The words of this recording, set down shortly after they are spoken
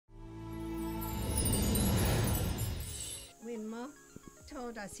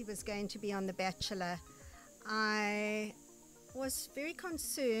told us he was going to be on The Bachelor, I was very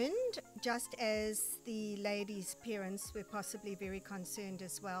concerned, just as the lady's parents were possibly very concerned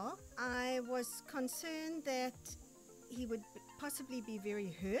as well. I was concerned that he would possibly be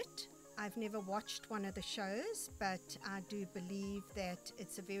very hurt. I've never watched one of the shows, but I do believe that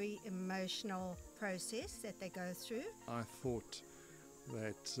it's a very emotional process that they go through. I thought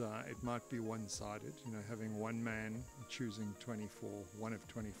that it might be one-sided, having one man choosing one of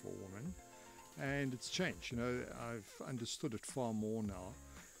 24 women. And it's changed, I've understood it far more now,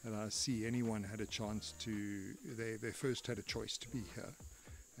 and I see anyone had a chance they first had a choice to be here,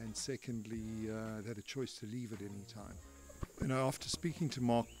 and secondly, they had a choice to leave at any time. After speaking to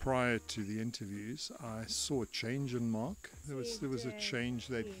Marc prior to the interviews, I saw a change in Marc. There was a change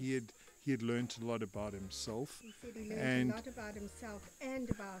that yes. he had learned a lot about himself. He said he learned a lot about himself and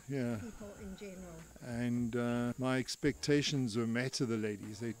about people in general. And my expectations were met of the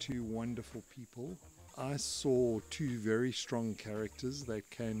ladies. They're two wonderful people. I saw two very strong characters that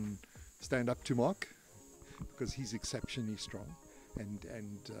can stand up to Marc, because he's exceptionally strong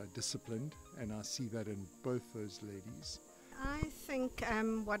and disciplined, and I see that in both those ladies. I think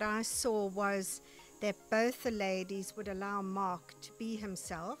what I saw was that both the ladies would allow Marc to be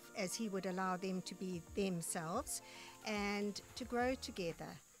himself as he would allow them to be themselves, and to grow together.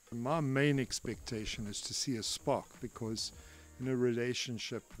 My main expectation is to see a spark, because in a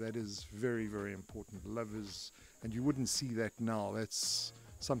relationship that is very, very important. Love is, and you wouldn't see that now. That's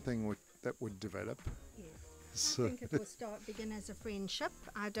something that would develop. Yes. So I think it will begin as a friendship.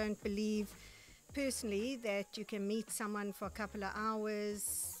 I don't believe personally that you can meet someone for a couple of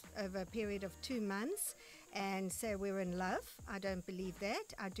hours over a period of 2 months and say we're in love. I don't believe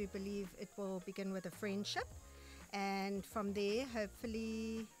that. I do believe it will begin with a friendship, and from there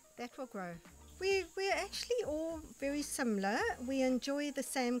hopefully that will grow. We're actually all very similar. We enjoy the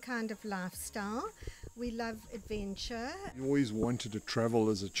same kind of lifestyle. We love adventure. He always wanted to travel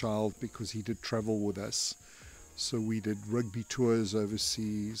as a child because he did travel with us. So we did rugby tours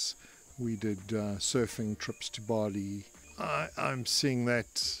overseas. We did surfing trips to Bali. I'm seeing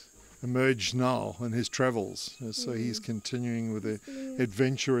that emerge now in his travels. So he's continuing with the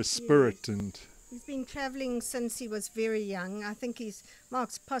adventurous spirit. Yes. And he's been travelling since he was very young. I think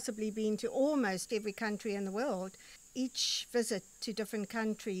Marc's possibly been to almost every country in the world. Each visit to different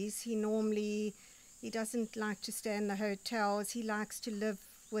countries, he doesn't like to stay in the hotels. He likes to live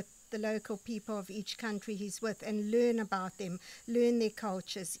with the local people of each country he's with and learn about them, learn their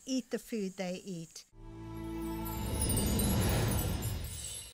cultures, eat the food they eat.